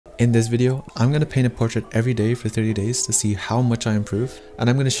In this video, I'm going to paint a portrait every day for 30 days to see how much I improve, and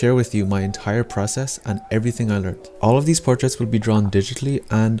I'm going to share with you my entire process and everything I learned. All of these portraits will be drawn digitally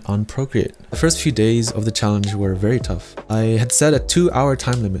and on Procreate. The first few days of the challenge were very tough. I had set a 2-hour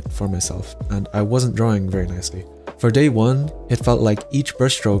time limit for myself, and I wasn't drawing very nicely. For day 1, it felt like each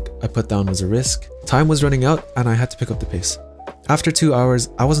brushstroke I put down was a risk. Time was running out and I had to pick up the pace. After 2 hours,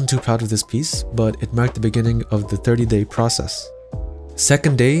 I wasn't too proud of this piece, but it marked the beginning of the 30-day process.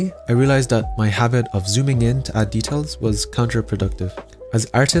 Second day, I realized that my habit of zooming in to add details was counterproductive. As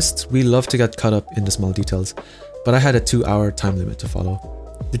artists, we love to get caught up in the small details, but I had a 2-hour time limit to follow.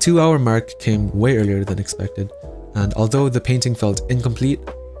 The 2-hour mark came way earlier than expected, and although the painting felt incomplete,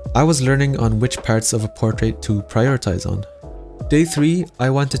 I was learning on which parts of a portrait to prioritize on. Day 3, I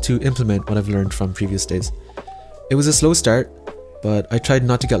wanted to implement what I've learned from previous days. It was a slow start, but I tried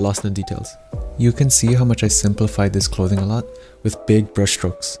not to get lost in the details. You can see how much I simplified this clothing a lot with big brush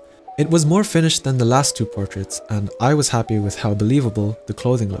strokes. It was more finished than the last 2 portraits, and I was happy with how believable the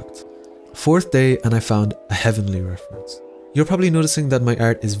clothing looked. Fourth day, and I found a heavenly reference. You're probably noticing that my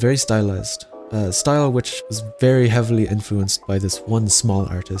art is very stylized, a style which was very heavily influenced by this one small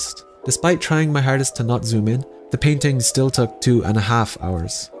artist. Despite trying my hardest to not zoom in, the painting still took 2.5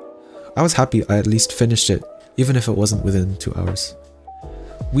 hours. I was happy I at least finished it, even if it wasn't within 2 hours.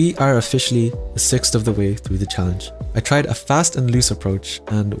 We are officially a sixth of the way through the challenge. I tried a fast and loose approach,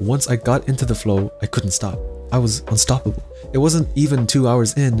 and once I got into the flow, I couldn't stop. I was unstoppable. It wasn't even 2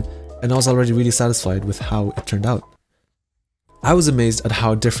 hours in, and I was already really satisfied with how it turned out. I was amazed at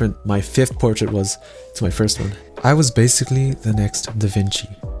how different my 5th portrait was to my first one. I was basically the next Da Vinci.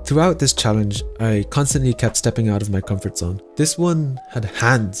 Throughout this challenge, I constantly kept stepping out of my comfort zone. This one had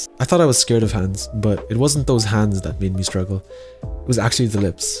hands. I thought I was scared of hands, but it wasn't those hands that made me struggle. It was actually the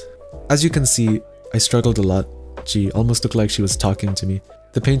lips. As you can see, I struggled a lot. She almost looked like she was talking to me.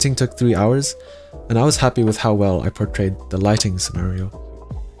 The painting took 3 hours, and I was happy with how well I portrayed the lighting scenario.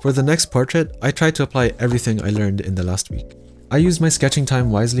 For the next portrait, I tried to apply everything I learned in the last week. I used my sketching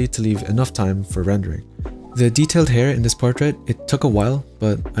time wisely to leave enough time for rendering. The detailed hair in this portrait, it took a while,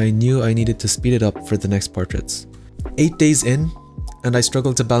 but I knew I needed to speed it up for the next portraits. 8 days in, and I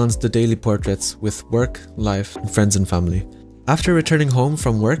struggled to balance the daily portraits with work, life, and friends and family. After returning home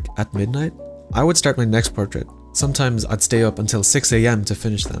from work at midnight, I would start my next portrait. Sometimes I'd stay up until 6 AM to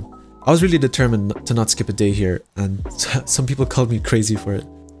finish them. I was really determined to not skip a day here, and some people called me crazy for it.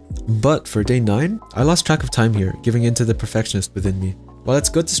 But for day 9, I lost track of time here, giving in to the perfectionist within me. While it's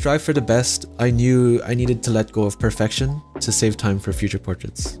good to strive for the best, I knew I needed to let go of perfection to save time for future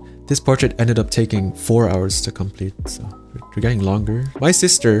portraits. This portrait ended up taking 4 hours to complete, so we're getting longer. My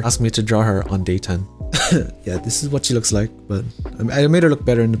sister asked me to draw her on day 10. Yeah, this is what she looks like, but I made her look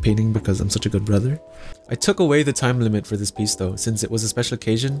better in the painting because I'm such a good brother. I took away the time limit for this piece though, since it was a special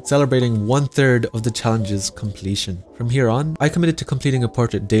occasion, celebrating 1/3 of the challenge's completion. From here on, I committed to completing a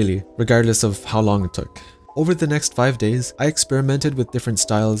portrait daily, regardless of how long it took. Over the next 5 days, I experimented with different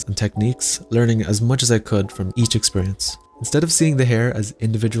styles and techniques, learning as much as I could from each experience. Instead of seeing the hair as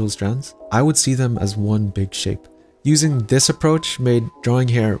individual strands, I would see them as one big shape. Using this approach made drawing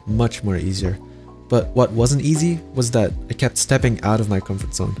hair much more easier. But what wasn't easy was that I kept stepping out of my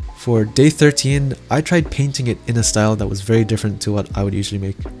comfort zone. For day 13, I tried painting it in a style that was very different to what I would usually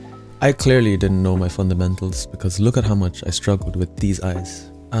make. I clearly didn't know my fundamentals because look at how much I struggled with these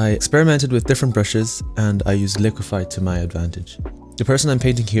eyes. I experimented with different brushes and I used Liquify to my advantage. The person I'm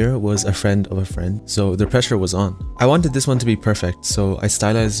painting here was a friend of a friend, so the pressure was on. I wanted this one to be perfect, so I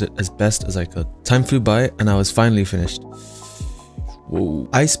stylized it as best as I could. Time flew by and I was finally finished. Whoa.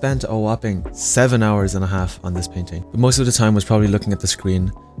 I spent a whopping 7.5 hours on this painting, but most of the time was probably looking at the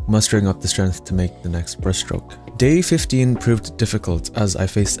screen, mustering up the strength to make the next brushstroke. Day 15 proved difficult as I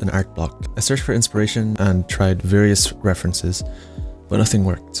faced an art block. I searched for inspiration and tried various references, but nothing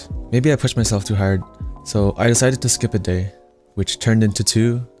worked. Maybe I pushed myself too hard, so I decided to skip a day, which turned into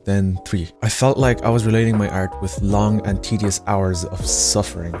 2, then 3. I felt like I was relating my art with long and tedious hours of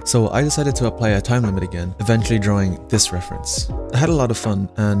suffering, so I decided to apply a time limit again, eventually drawing this reference. I had a lot of fun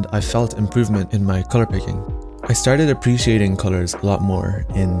and I felt improvement in my color picking. I started appreciating colors a lot more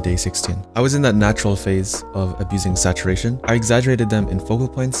in day 16. I was in that natural phase of abusing saturation. I exaggerated them in focal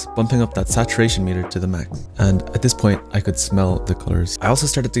points, bumping up that saturation meter to the max. And at this point, I could smell the colors. I also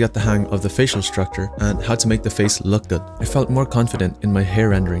started to get the hang of the facial structure and how to make the face look good. I felt more confident in my hair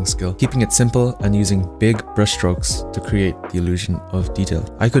rendering skill, keeping it simple and using big brush strokes to create the illusion of detail.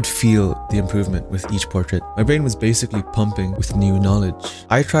 I could feel the improvement with each portrait. My brain was basically pumping with new knowledge.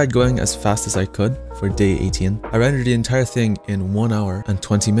 I tried going as fast as I could for day 18. I rendered the entire thing in 1 hour and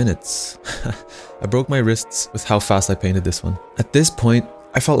 20 minutes. I broke my wrists with how fast I painted this one. At this point,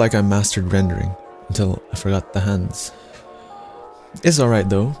 I felt like I mastered rendering until I forgot the hands. It's alright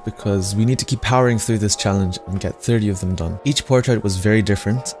though, because we need to keep powering through this challenge and get 30 of them done. Each portrait was very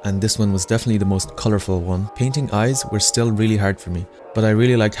different, and this one was definitely the most colourful one. Painting eyes were still really hard for me, but I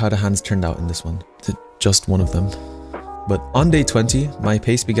really liked how the hands turned out in this one. Just one of them. But on day 20, my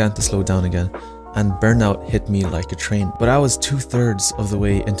pace began to slow down again, and burnout hit me like a train. But I was 2/3 of the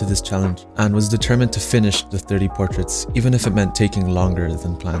way into this challenge and was determined to finish the 30 portraits, even if it meant taking longer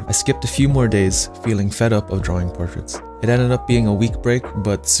than planned. I skipped a few more days, feeling fed up of drawing portraits. It ended up being a week break,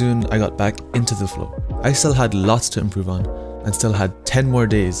 but soon I got back into the flow. I still had lots to improve on, and still had 10 more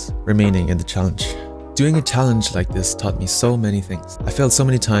days remaining in the challenge. Doing a challenge like this taught me so many things. I failed so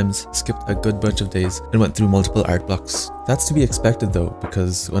many times, skipped a good bunch of days, and went through multiple art blocks. That's to be expected though,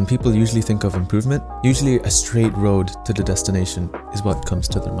 because when people usually think of improvement, usually a straight road to the destination is what comes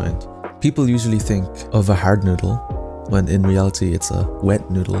to their mind. People usually think of a hard noodle, when in reality it's a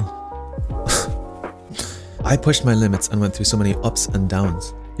wet noodle. I pushed my limits and went through so many ups and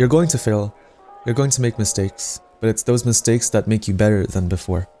downs. You're going to fail, you're going to make mistakes, but it's those mistakes that make you better than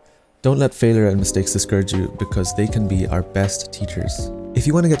before. Don't let failure and mistakes discourage you, because they can be our best teachers. If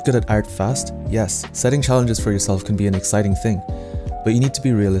you want to get good at art fast, yes, setting challenges for yourself can be an exciting thing, but you need to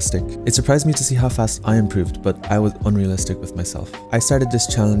be realistic. It surprised me to see how fast I improved, but I was unrealistic with myself. I started this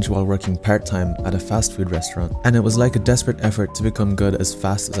challenge while working part-time at a fast food restaurant, and it was like a desperate effort to become good as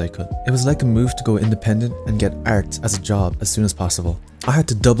fast as I could. It was like a move to go independent and get art as a job as soon as possible. I had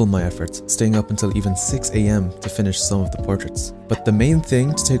to double my efforts, staying up until even 6 AM to finish some of the portraits. But the main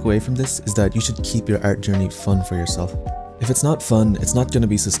thing to take away from this is that you should keep your art journey fun for yourself. If it's not fun, it's not going to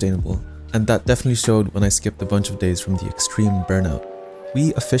be sustainable. And that definitely showed when I skipped a bunch of days from the extreme burnout.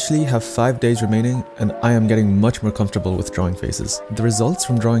 We officially have 5 days remaining, and I am getting much more comfortable with drawing faces. The results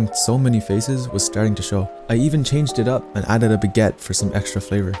from drawing so many faces was starting to show. I even changed it up and added a baguette for some extra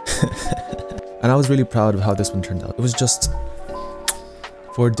flavor. And I was really proud of how this one turned out. It was just...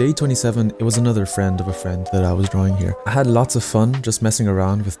 For day 27, it was another friend of a friend that I was drawing here. I had lots of fun just messing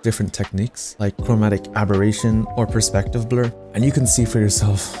around with different techniques like chromatic aberration or perspective blur, and you can see for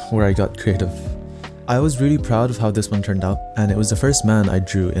yourself where I got creative. I was really proud of how this one turned out, and it was the first man I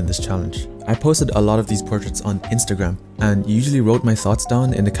drew in this challenge. I posted a lot of these portraits on Instagram, and usually wrote my thoughts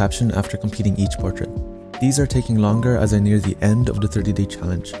down in the caption after completing each portrait. These are taking longer as I near the end of the 30-day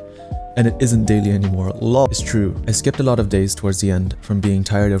challenge. And it isn't daily anymore. Lol. It's true, I skipped a lot of days towards the end from being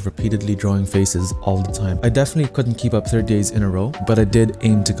tired of repeatedly drawing faces all the time. I definitely couldn't keep up 30 days in a row, but I did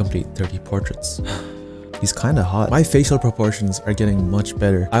aim to complete 30 portraits. He's kinda hot. My facial proportions are getting much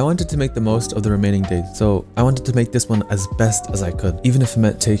better. I wanted to make the most of the remaining days, so I wanted to make this one as best as I could, even if it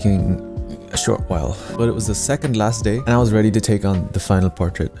meant taking a short while. But it was the second last day, and I was ready to take on the final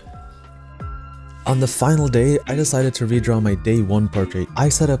portrait. On the final day, I decided to redraw my day 1 portrait. I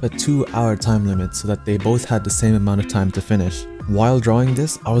set up a 2-hour time limit so that they both had the same amount of time to finish. While drawing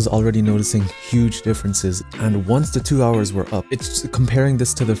this, I was already noticing huge differences, and once the 2 hours were up, comparing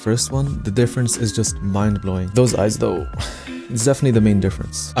this to the first one, the difference is just mind-blowing. Those eyes though, it's definitely the main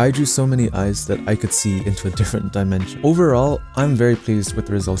difference. I drew so many eyes that I could see into a different dimension. Overall, I'm very pleased with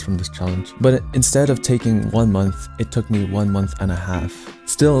the results from this challenge, but instead of taking 1 month, it took me 1.5 months.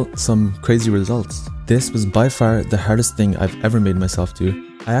 Still, some crazy results. This was by far the hardest thing I've ever made myself do.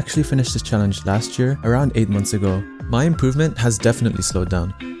 I actually finished this challenge last year, around 8 months ago. My improvement has definitely slowed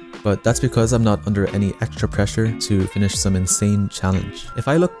down, but that's because I'm not under any extra pressure to finish some insane challenge. If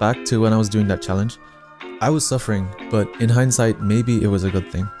I look back to when I was doing that challenge, I was suffering, but in hindsight, maybe it was a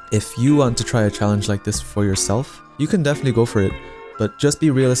good thing. If you want to try a challenge like this for yourself, you can definitely go for it, but just be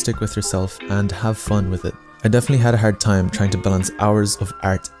realistic with yourself and have fun with it. I definitely had a hard time trying to balance hours of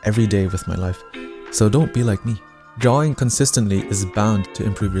art every day with my life, so don't be like me. Drawing consistently is bound to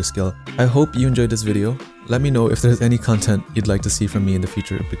improve your skill. I hope you enjoyed this video. Let me know if there's any content you'd like to see from me in the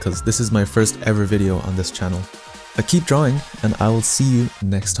future, because this is my first ever video on this channel. But keep drawing, and I will see you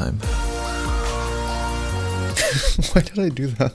next time. Why did I do that?